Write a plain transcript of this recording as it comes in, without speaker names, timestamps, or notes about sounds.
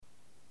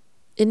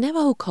In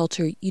Navajo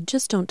culture, you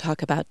just don't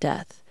talk about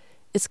death.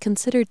 It's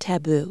considered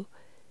taboo.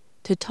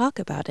 To talk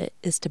about it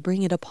is to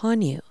bring it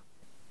upon you.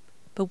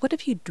 But what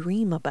if you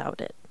dream about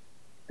it?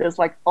 There's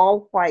like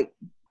all white,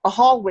 a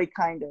hallway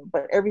kind of,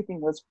 but everything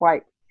was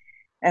white.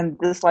 And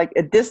this like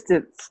a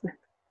distance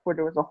where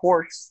there was a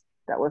horse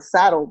that was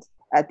saddled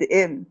at the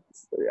end.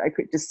 I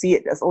could just see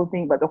it. That's the only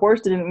thing. But the horse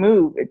didn't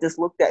move. It just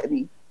looked at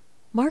me.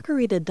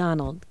 Marquerita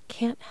Donald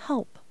can't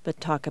help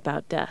but talk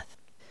about death.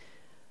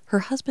 Her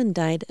husband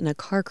died in a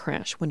car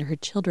crash when her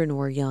children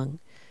were young.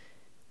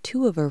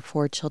 2 of her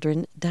 4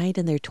 children died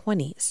in their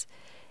 20s,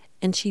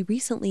 and she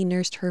recently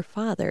nursed her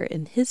father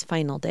in his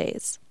final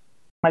days.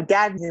 My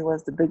dad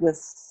was the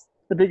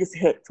biggest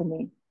hit for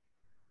me.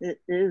 It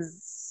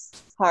is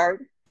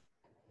hard.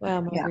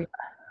 Wow, Marguerite.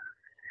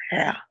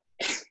 Yeah.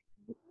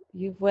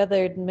 You've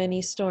weathered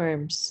many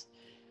storms.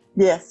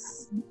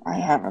 Yes, I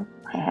have.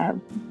 I have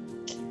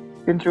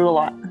been through a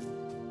lot.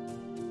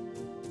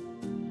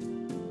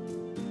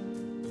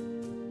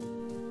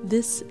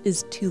 This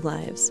is 2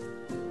 Lives,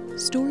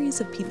 stories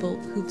of people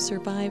who've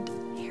survived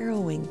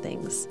harrowing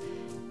things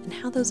and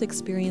how those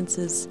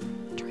experiences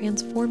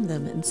transformed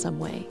them in some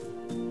way,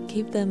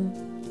 gave them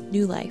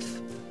new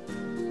life.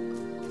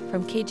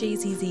 From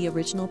KJZZ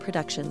Original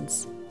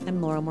Productions,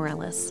 I'm Laura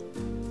Morales.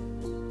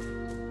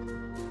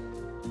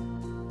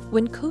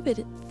 When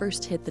COVID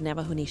first hit the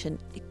Navajo Nation,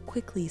 it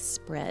quickly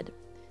spread.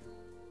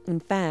 In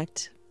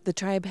fact, the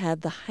tribe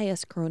had the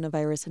highest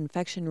coronavirus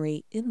infection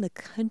rate in the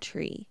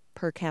country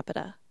per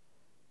capita.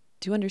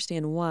 To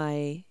understand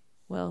why,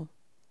 well,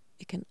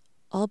 it can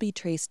all be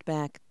traced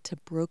back to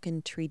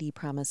broken treaty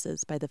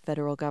promises by the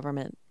federal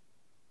government.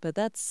 But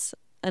that's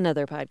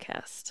another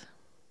podcast.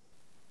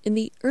 In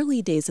the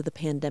early days of the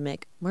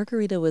pandemic,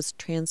 Marquerita was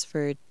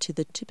transferred to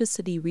the Tuba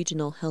City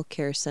Regional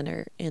Healthcare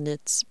Center and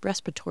its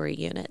respiratory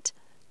unit.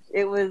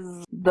 It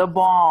was the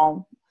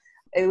bomb.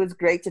 It was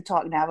great to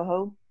talk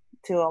Navajo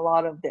to a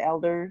lot of the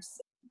elders.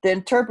 The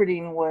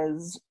interpreting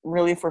was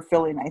really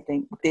fulfilling, I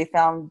think. They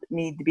found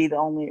me to be the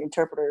only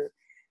interpreter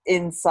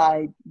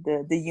inside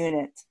the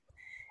unit.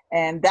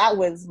 And that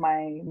was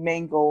my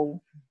main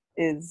goal,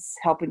 is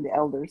helping the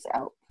elders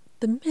out.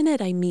 The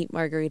minute I meet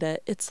Marquerita,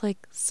 it's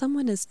like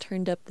someone has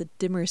turned up the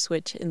dimmer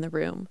switch in the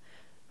room.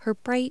 Her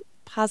bright,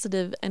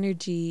 positive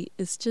energy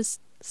is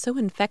just so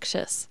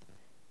infectious.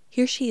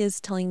 Here she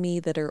is telling me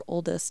that her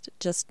oldest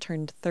just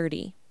turned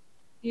 30.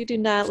 You do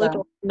not look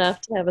old enough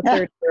to have a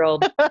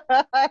 30-year-old.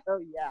 Oh,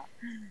 yeah.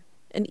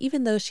 And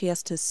even though she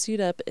has to suit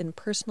up in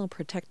personal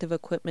protective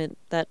equipment,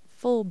 that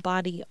full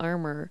body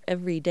armor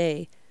every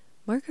day,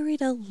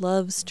 Marquerita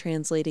loves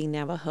translating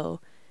Navajo,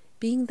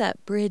 being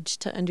that bridge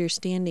to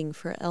understanding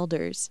for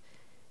elders.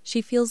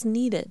 She feels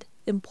needed,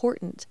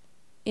 important,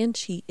 and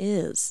she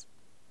is.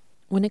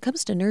 When it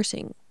comes to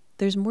nursing,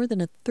 there's more than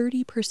a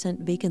 30%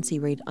 vacancy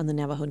rate on the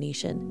Navajo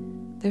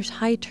Nation. There's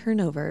high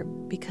turnover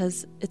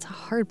because it's a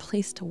hard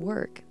place to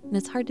work, and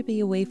it's hard to be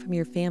away from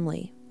your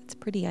family. It's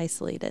pretty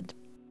isolated.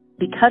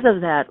 Because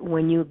of that,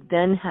 when you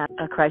then have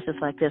a crisis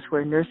like this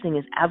where nursing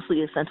is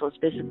absolutely essential, it's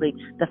basically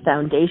the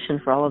foundation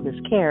for all of this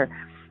care,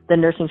 the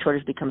nursing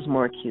shortage becomes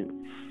more acute.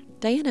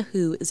 Diana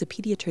Hu is a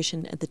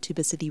pediatrician at the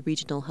Tuba City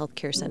Regional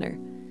Healthcare Center.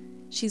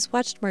 She's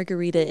watched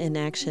Marquerita in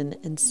action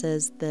and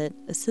says that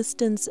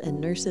assistants and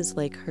nurses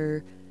like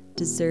her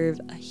deserve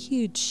a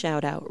huge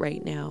shout out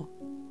right now.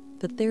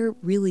 But they're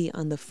really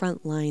on the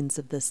front lines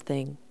of this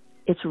thing.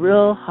 It's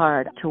real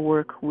hard to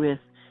work with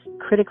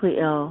critically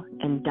ill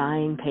and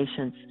dying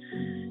patients,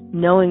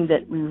 knowing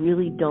that we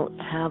really don't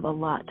have a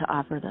lot to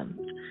offer them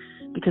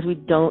because we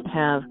don't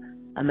have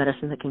a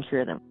medicine that can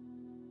cure them.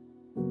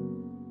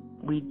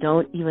 We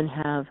don't even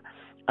have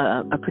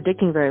a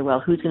predicting very well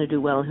who's going to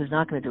do well and who's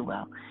not going to do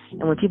well.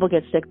 And when people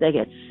get sick, they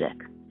get sick.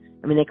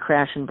 I mean, they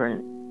crash and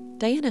burn.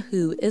 Diana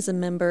Hu is a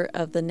member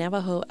of the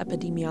Navajo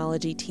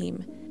epidemiology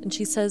team, and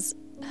she says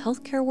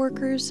healthcare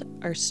workers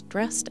are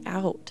stressed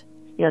out.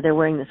 You know, they're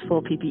wearing this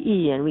full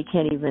PPE, and we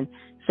can't even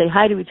say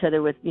hi to each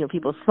other with,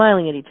 people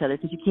smiling at each other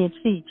because you can't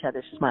see each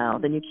other smile.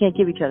 Then you can't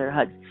give each other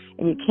hugs,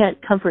 and you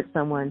can't comfort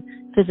someone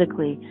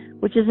physically,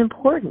 which is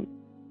important.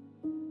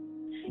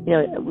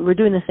 We're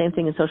doing the same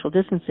thing in social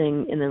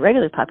distancing in the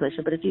regular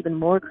population, but it's even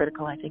more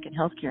critical, I think, in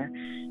healthcare.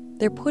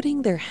 They're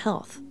putting their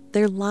health,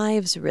 their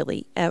lives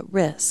really, at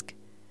risk.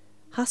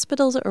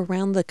 Hospitals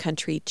around the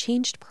country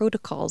changed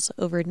protocols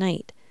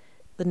overnight.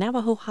 The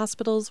Navajo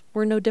hospitals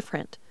were no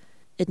different.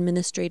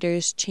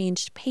 Administrators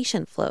changed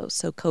patient flow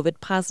so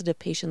COVID-positive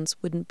patients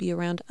wouldn't be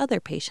around other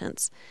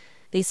patients.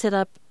 They set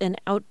up an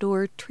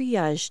outdoor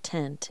triage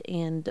tent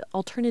and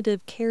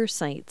alternative care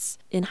sites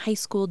in high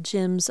school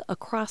gyms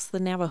across the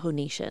Navajo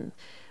Nation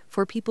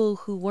for people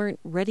who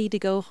weren't ready to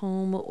go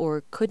home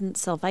or couldn't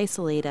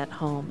self-isolate at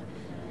home.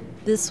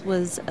 This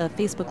was a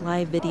Facebook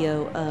Live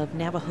video of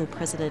Navajo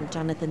President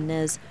Jonathan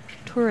Nez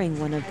touring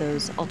one of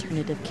those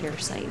alternative care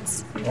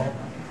sites. Well,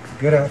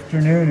 good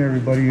afternoon,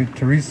 everybody.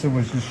 Teresa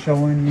was just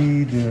showing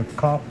me the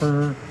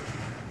copper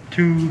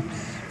tubes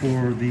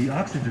for the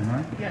oxygen,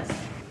 right? Yes.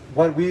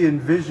 What we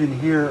envision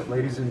here,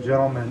 ladies and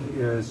gentlemen,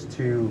 is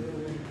to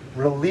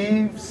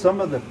relieve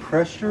some of the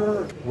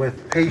pressure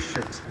with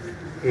patients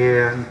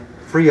and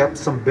free up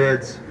some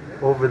beds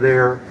over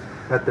there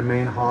at the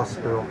main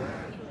hospital.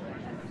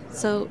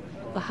 So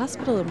the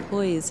hospital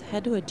employees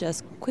had to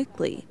adjust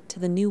quickly to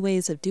the new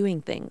ways of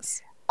doing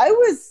things. I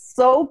was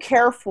so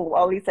careful,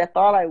 at least I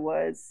thought I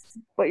was,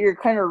 but you're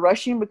kind of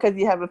rushing because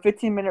you have a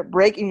 15-minute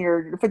break, and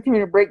your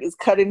 15-minute break is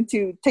cut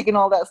into taking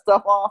all that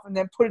stuff off and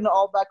then putting it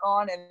all back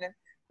on, and then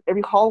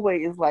every hallway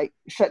is like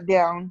shut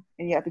down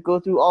and you have to go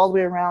through all the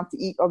way around to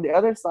eat on the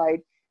other side.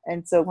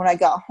 And so when I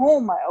got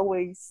home, I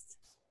always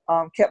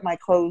kept my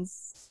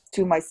clothes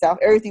to myself.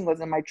 Everything was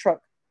in my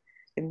truck.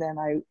 And then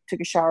I took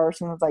a shower as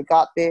soon as I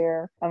got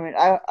there. I mean,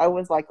 I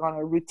was like on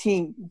a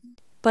routine.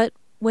 But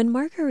when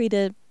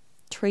Marquerita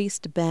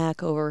traced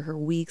back over her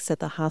weeks at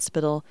the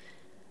hospital,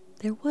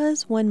 there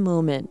was one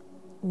moment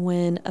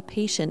when a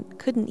patient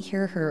couldn't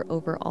hear her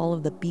over all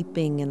of the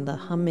beeping and the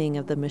humming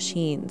of the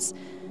machines.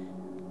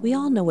 We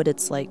all know what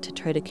it's like to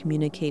try to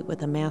communicate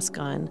with a mask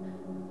on.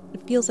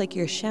 It feels like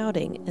you're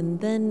shouting,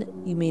 and then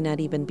you may not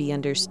even be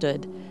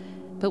understood.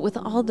 But with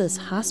all this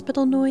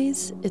hospital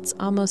noise, it's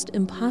almost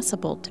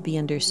impossible to be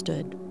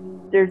understood.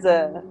 There's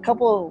a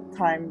couple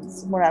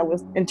times when I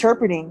was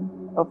interpreting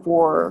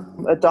for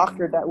a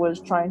doctor that was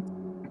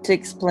trying to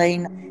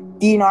explain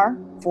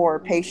DNR for a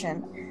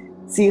patient,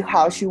 see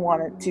how she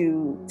wanted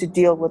to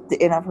deal with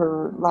the end of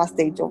her last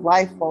stage of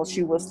life while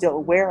she was still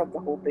aware of the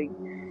whole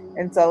thing.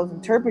 And so I was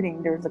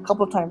interpreting. There was a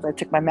couple of times I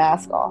took my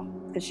mask off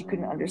because she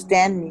couldn't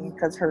understand me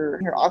because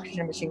her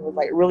oxygen machine was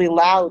like really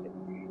loud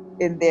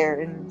in there,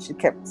 and she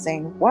kept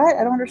saying, "What?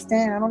 I don't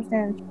understand. I don't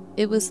understand."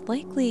 It was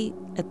likely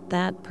at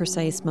that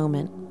precise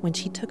moment when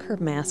she took her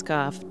mask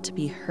off to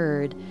be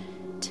heard,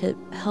 to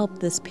help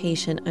this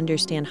patient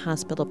understand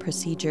hospital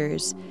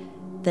procedures,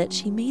 that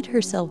she made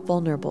herself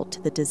vulnerable to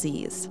the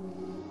disease.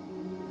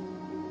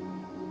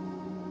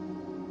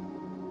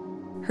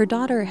 Her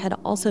daughter had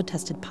also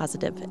tested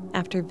positive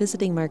after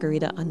visiting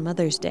Marquerita on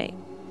Mother's Day.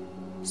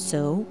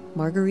 So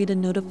Marquerita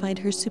notified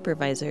her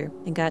supervisor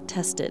and got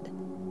tested.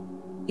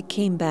 It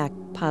came back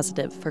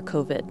positive for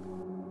COVID.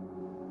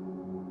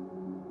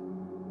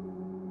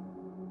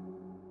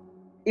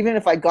 Even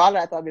if I got it,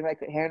 I thought maybe I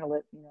could handle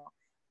it.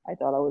 I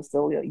thought I was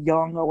still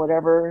young or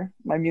whatever.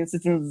 My immune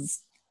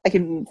system's, I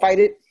can fight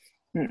it.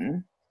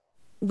 Mm-mm.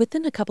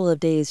 Within a couple of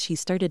days, she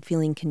started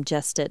feeling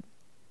congested.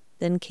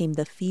 Then came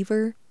the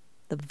fever,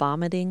 the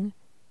vomiting,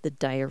 the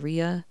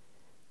diarrhea,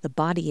 the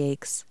body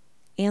aches,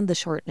 and the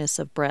shortness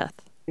of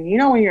breath. When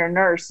you're a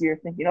nurse, you're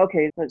thinking,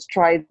 okay, let's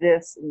try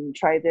this and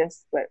try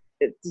this, but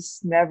it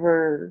just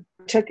never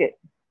took it.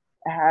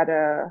 I had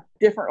a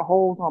different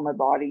hold on my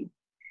body.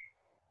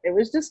 It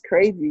was just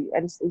crazy.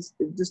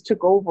 It just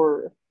took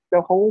over the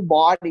whole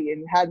body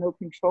and had no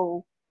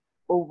control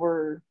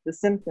over the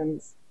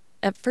symptoms.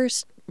 At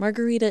first,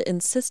 Marquerita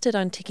insisted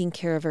on taking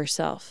care of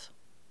herself.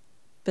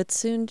 But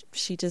soon,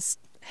 she just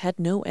had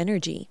no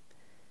energy.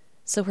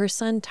 So her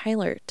son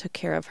Tyler took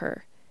care of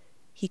her.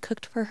 He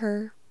cooked for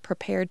her,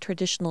 prepared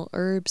traditional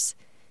herbs,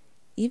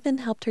 even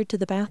helped her to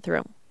the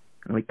bathroom.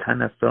 We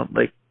kind of felt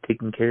like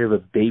taking care of a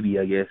baby,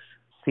 I guess.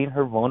 Seeing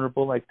her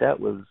vulnerable like that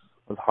was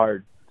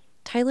hard.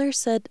 Tyler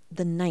said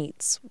the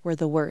nights were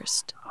the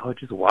worst. Oh,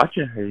 just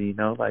watching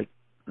her, like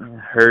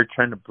her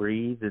trying to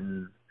breathe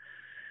and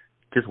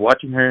just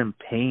watching her in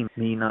pain,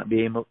 me not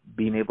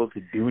being able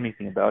to do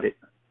anything about it.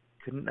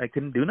 I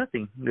couldn't do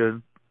nothing. There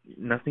was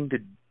nothing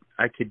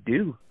I could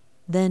do.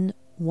 Then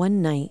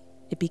one night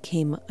it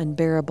became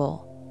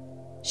unbearable.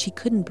 She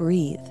couldn't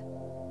breathe.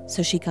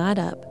 So she got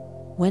up,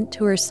 went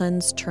to her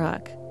son's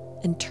truck,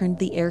 and turned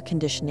the air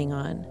conditioning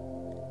on.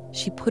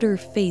 She put her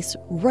face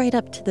right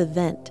up to the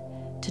vent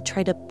to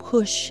try to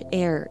push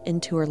air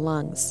into her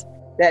lungs.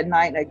 That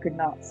night I could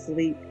not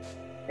sleep.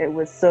 It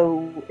was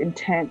so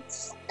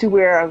intense to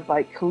where I was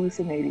like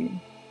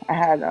hallucinating. I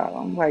had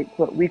like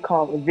what we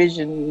call a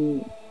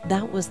vision.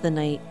 That was the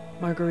night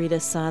Marquerita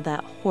saw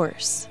that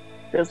horse.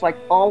 It was like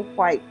all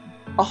white,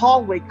 a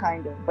hallway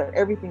kind of, but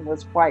everything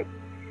was white.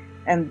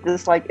 And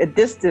there's like a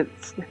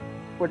distance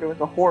where there was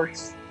a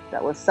horse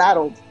that was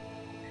saddled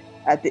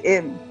at the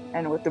end,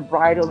 and with the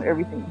bridle and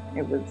everything.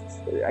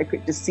 I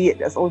could just see it.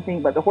 That's the only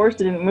thing. But the horse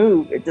didn't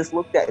move. It just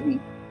looked at me.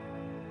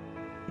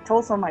 I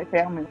told some of my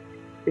family,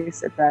 they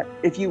said that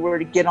if you were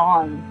to get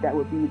on, that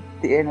would be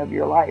the end of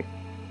your life.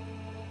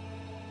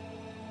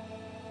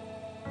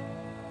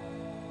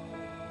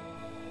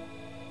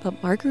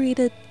 But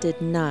Marquerita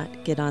did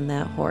not get on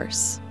that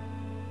horse.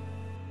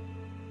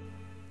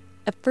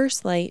 At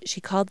first light, she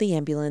called the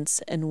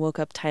ambulance and woke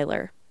up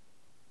Tyler.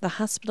 The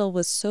hospital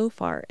was so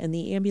far, and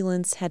the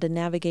ambulance had to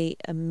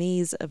navigate a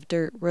maze of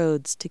dirt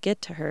roads to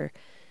get to her,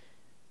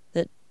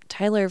 that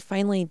Tyler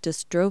finally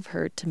just drove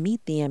her to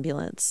meet the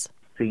ambulance.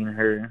 Seeing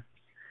her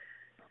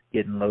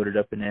getting loaded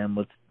up in the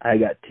ambulance, I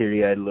got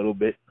teary-eyed a little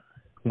bit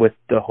with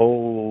the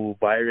whole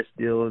virus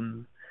deal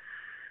and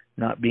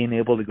not being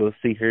able to go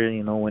see her,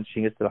 when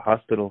she gets to the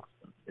hospital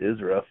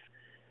is rough.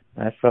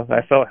 I felt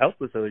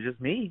helpless. It was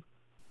just me.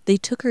 They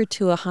took her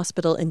to a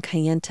hospital in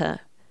Kayenta,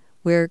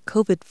 where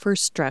COVID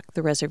first struck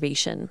the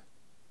reservation.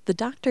 The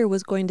doctor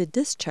was going to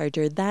discharge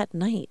her that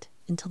night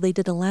until they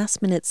did a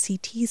last-minute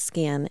CT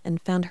scan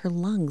and found her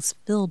lungs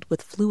filled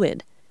with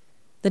fluid.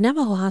 The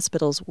Navajo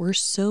hospitals were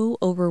so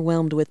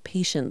overwhelmed with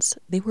patients,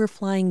 they were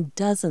flying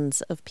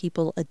dozens of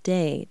people a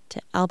day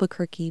to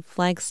Albuquerque,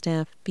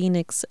 Flagstaff,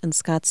 Phoenix, and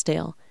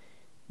Scottsdale.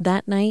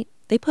 That night,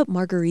 they put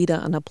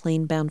Marquerita on a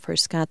plane bound for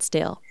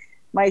Scottsdale.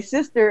 My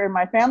sister and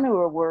my family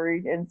were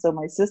worried, and so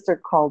my sister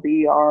called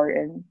the ER,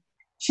 and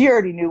she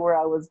already knew where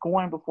I was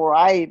going before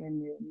I even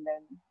knew. And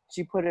then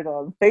she put it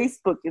on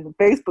Facebook, and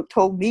Facebook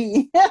told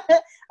me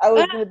I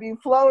was going to be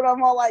flown.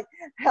 I'm all like,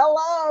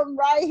 hello, I'm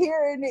right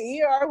here in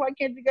the ER. Why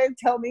can't you guys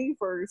tell me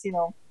first,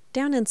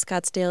 Down in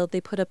Scottsdale,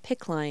 they put a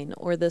PICC line,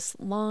 or this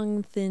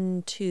long,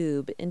 thin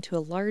tube, into a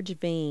large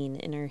vein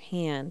in her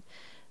hand.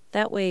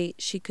 That way,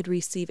 she could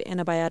receive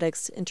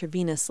antibiotics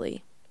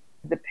intravenously.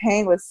 The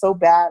pain was so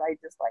bad, I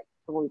just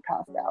totally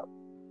passed out.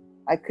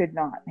 I could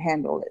not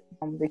handle it.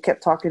 They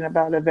kept talking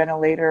about a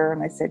ventilator,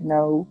 and I said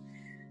no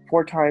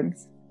 4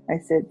 times. I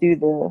said, do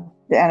the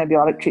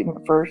antibiotic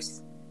treatment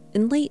first.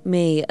 In late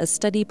May, a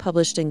study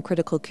published in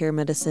Critical Care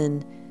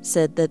Medicine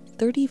said that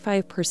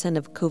 35%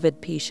 of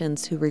COVID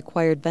patients who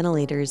required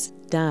ventilators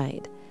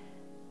died.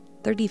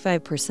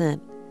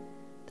 35%.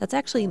 That's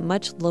actually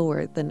much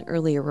lower than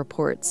earlier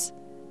reports.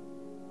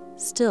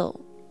 Still,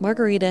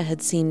 Marquerita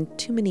had seen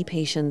too many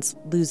patients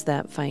lose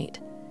that fight.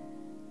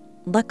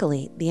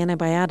 Luckily, the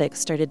antibiotics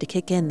started to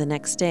kick in the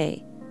next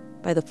day.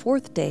 By the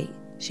 4th day,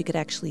 she could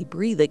actually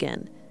breathe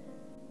again.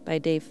 By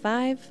day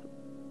 5,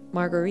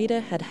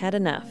 Marquerita had had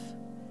enough.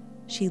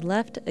 She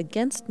left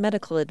against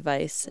medical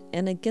advice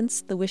and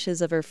against the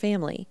wishes of her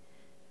family.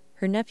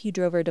 Her nephew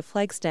drove her to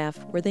Flagstaff,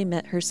 where they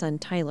met her son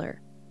Tyler.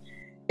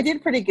 I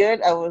did pretty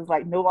good. I was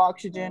no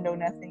oxygen, no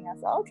nothing. I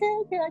said,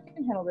 okay, I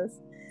can handle this.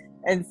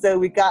 And so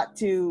we got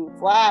to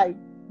Flag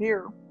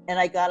here, and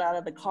I got out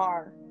of the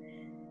car.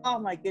 Oh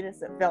my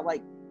goodness, it felt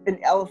like an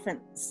elephant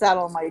sat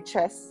on my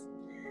chest.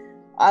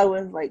 I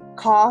was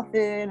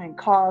coughing. I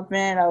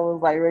was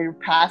ready to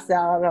pass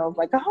out. I was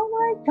like,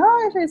 oh my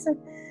gosh. I said,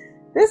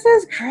 this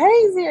is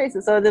crazy. I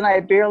said, so then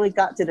I barely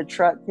got to the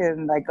truck,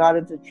 and I got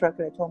into the truck,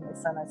 and I told my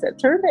son, I said,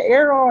 turn the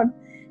air on.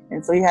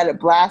 And so he had it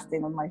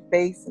blasting on my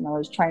face, and I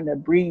was trying to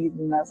breathe.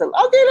 And I said,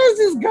 okay, let's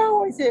just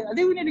go. I said, I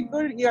think we need to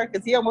go to the ER,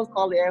 because he almost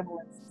called the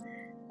ambulance.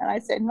 And I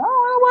said, no, I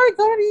don't want to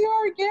go to the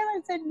ER again. I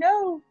said,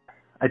 no.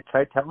 I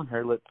tried telling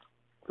her, let's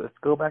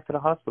go back to the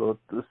hospital.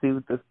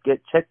 Let's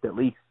get checked at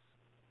least.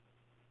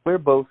 We're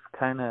both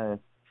kind of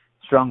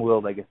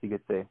strong-willed, I guess you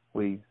could say.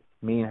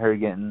 Me and her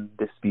get in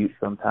disputes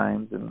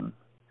sometimes, and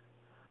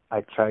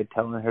I tried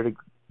telling her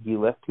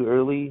you left too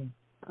early,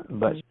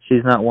 but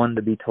she's not one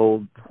to be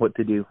told what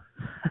to do.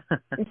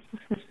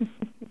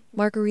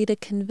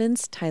 Marquerita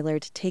convinced Tyler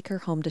to take her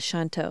home to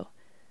Shanto,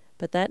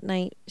 but that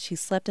night she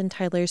slept in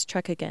Tyler's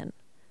truck again,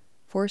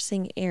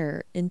 forcing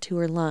air into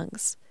her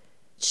lungs.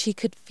 She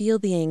could feel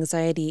the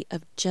anxiety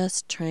of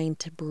just trying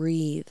to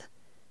breathe.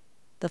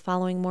 The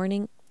following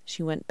morning,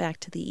 she went back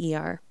to the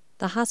ER.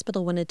 The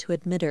hospital wanted to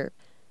admit her,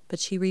 but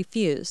she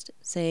refused,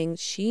 saying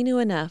she knew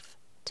enough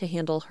to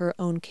handle her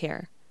own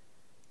care.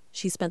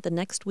 She spent the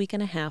next week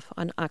and a half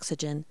on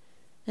oxygen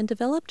and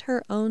developed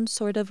her own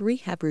sort of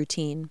rehab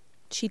routine.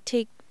 She'd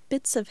take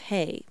bits of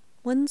hay,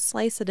 one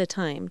slice at a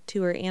time,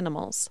 to her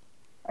animals.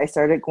 I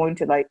started going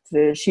to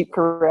the sheep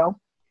corral,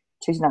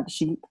 chasing out the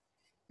sheep.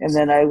 And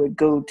then I would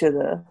go to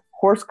the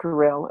horse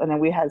corral, and then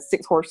we had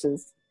 6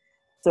 horses.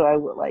 So I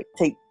would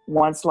take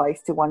one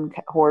slice to one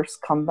horse,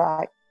 come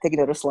back, take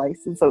another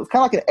slice. And so it's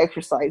kind of like an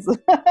exercise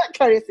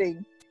kind of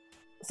thing.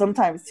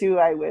 Sometimes too,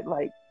 I would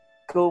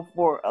go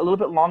for a little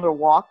bit longer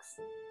walks.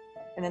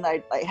 And then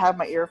I have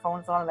my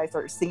earphones on, and I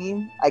start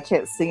singing. I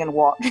can't sing and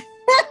walk. I'm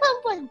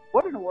like,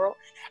 what in the world?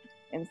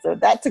 And so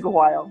that took a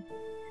while.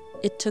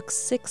 It took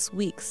 6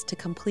 weeks to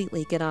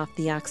completely get off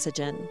the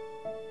oxygen.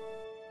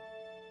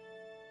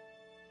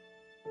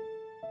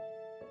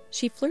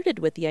 She flirted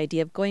with the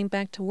idea of going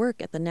back to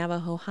work at the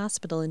Navajo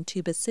hospital in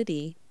Tuba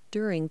City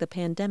during the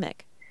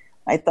pandemic.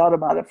 I thought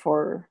about it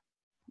for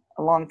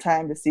a long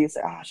time to see,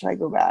 should I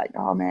go back?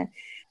 Oh, man.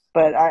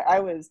 But I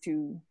was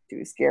too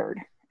scared.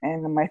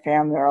 And then my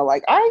family are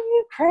like, are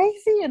you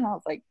crazy? And I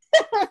was like,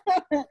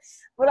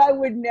 but I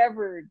would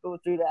never go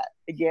through that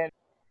again.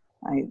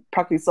 I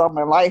practically saw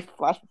my life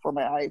flash before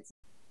my eyes.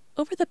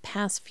 Over the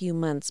past few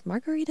months,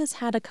 Marquerita's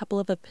had a couple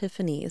of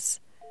epiphanies.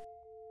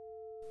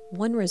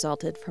 One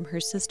resulted from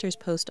her sister's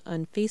post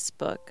on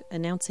Facebook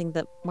announcing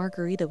that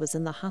Marquerita was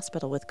in the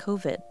hospital with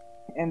COVID.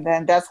 And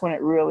then that's when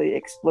it really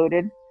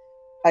exploded.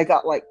 I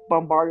got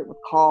bombarded with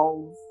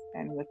calls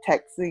and with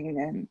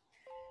texting, and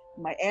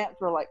my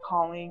aunts were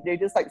calling. They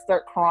just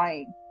start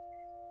crying.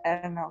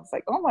 And I was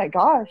like, oh my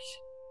gosh.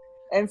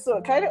 And so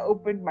it kind of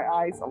opened my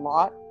eyes a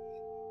lot.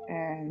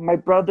 And my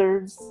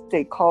brothers,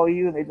 they call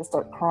you and they just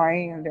start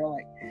crying, and they're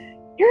like,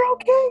 you're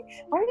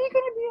okay? Are you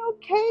going to be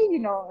okay?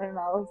 And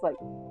I was like,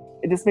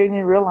 it just made me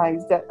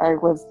realize that I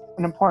was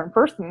an important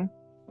person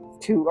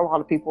to a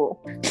lot of people.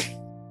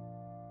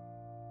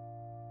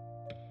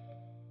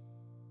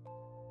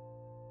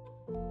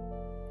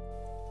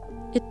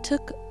 It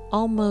took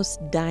almost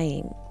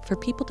dying for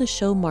people to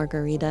show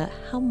Marquerita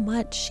how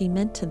much she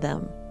meant to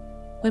them.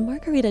 When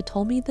Marquerita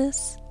told me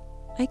this,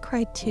 I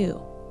cried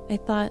too. I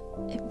thought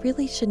it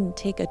really shouldn't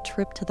take a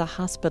trip to the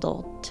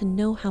hospital to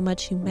know how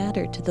much you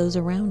matter to those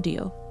around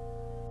you.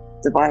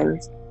 The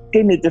virus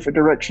gave me a different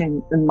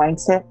direction in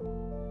mindset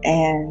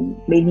and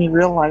made me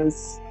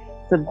realize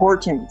the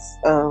importance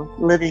of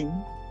living,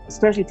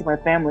 especially to my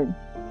family.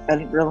 I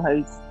didn't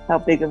realize how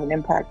big of an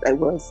impact I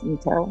was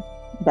until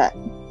that.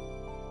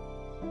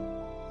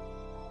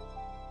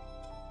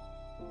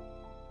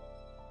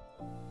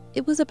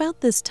 It was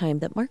about this time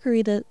that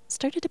Marquerita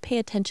started to pay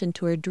attention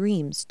to her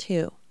dreams,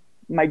 too.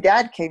 My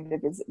dad came to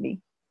visit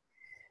me,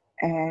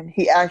 and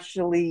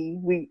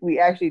we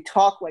actually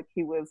talked like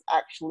he was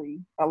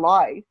actually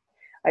alive.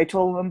 I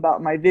told him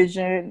about my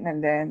vision,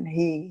 and then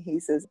he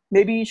says,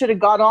 maybe you should have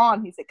got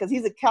on. He said, because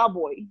he's a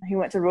cowboy. He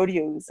went to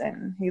rodeos,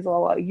 and he's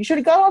all like, you should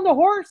have got on the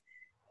horse.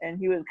 And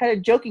he was kind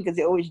of joking because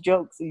he always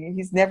jokes.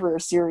 He's never a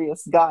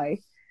serious guy.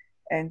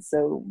 And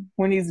so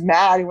when he's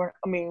mad, we're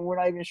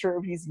not even sure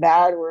if he's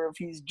mad or if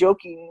he's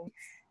joking.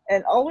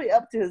 And all the way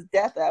up to his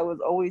death, I was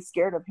always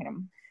scared of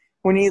him.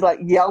 When he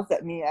yells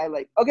at me, I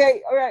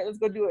okay, all right, let's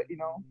go do it,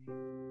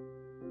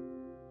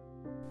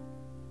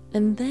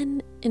 And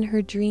then in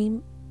her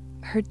dream,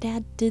 her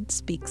dad did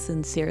speak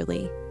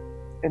sincerely.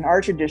 In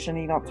our tradition,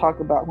 you don't talk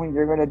about when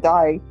you're going to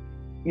die,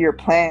 your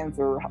plans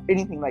or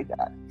anything like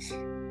that.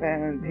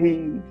 And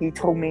he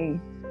told me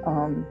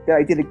that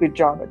I did a good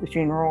job at the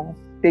funeral.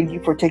 Thank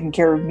you for taking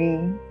care of me.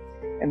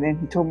 And then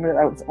he told me that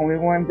I was the only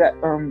one that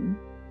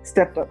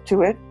stepped up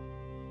to it.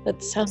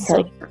 That sounds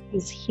like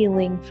he's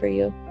healing for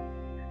you.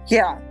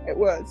 Yeah, it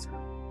was.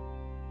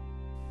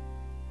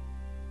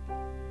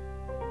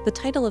 The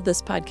title of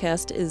this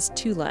podcast is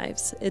Two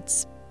Lives.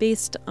 It's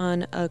based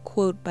on a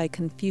quote by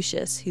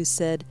Confucius, who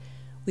said,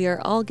 "We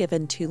are all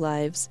given two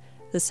lives.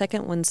 The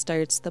second one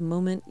starts the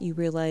moment you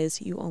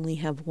realize you only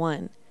have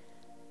one."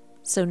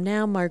 So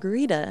now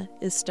Marquerita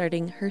is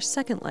starting her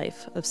second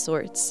life of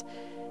sorts.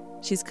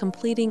 She's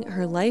completing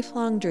her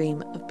lifelong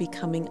dream of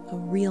becoming a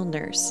real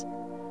nurse.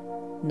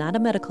 Not a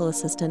medical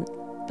assistant,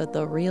 but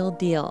the real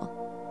deal.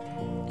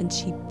 And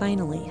she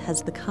finally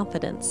has the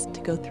confidence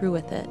to go through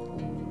with it.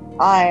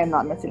 I am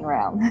not messing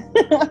around.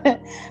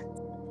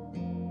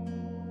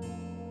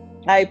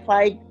 I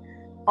applied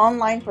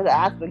online for the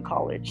Aspen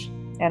College,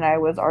 and I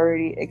was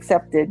already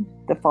accepted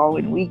the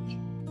following week.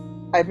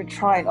 I've been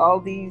trying all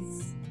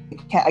these.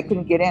 I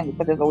couldn't get in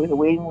because there's always a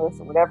waiting list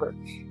or whatever.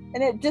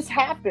 And it just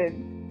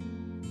happened.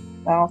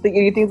 I don't think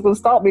anything's going to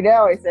stop me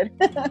now, I said.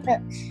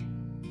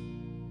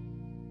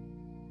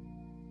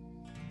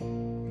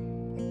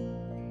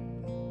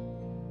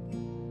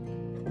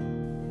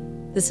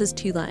 This is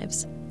Two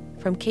Lives.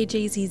 From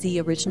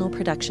KJZZ Original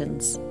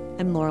Productions,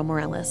 I'm Laura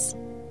Morales.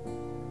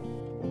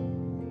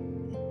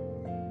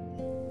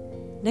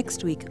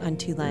 Next week on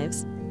Two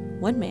Lives,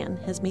 one man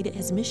has made it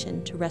his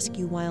mission to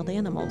rescue wild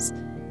animals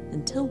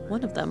until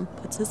one of them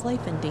puts his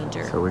life in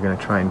danger. So we're going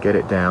to try and get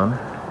it down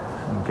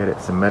and get it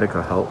some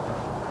medical help,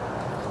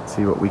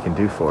 see what we can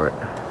do for it.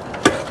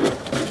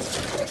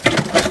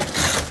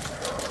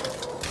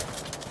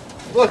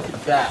 Look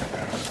at that.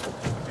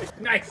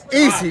 Nice.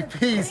 Easy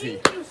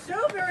peasy. Thank you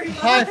so very much.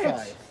 High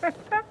five.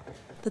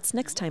 That's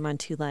next time on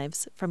Two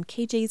Lives from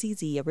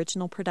KJZZ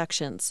Original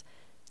Productions.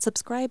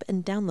 Subscribe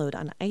and download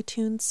on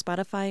iTunes,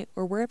 Spotify,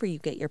 or wherever you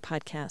get your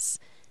podcasts.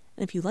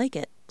 And if you like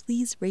it,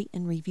 please rate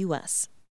and review us.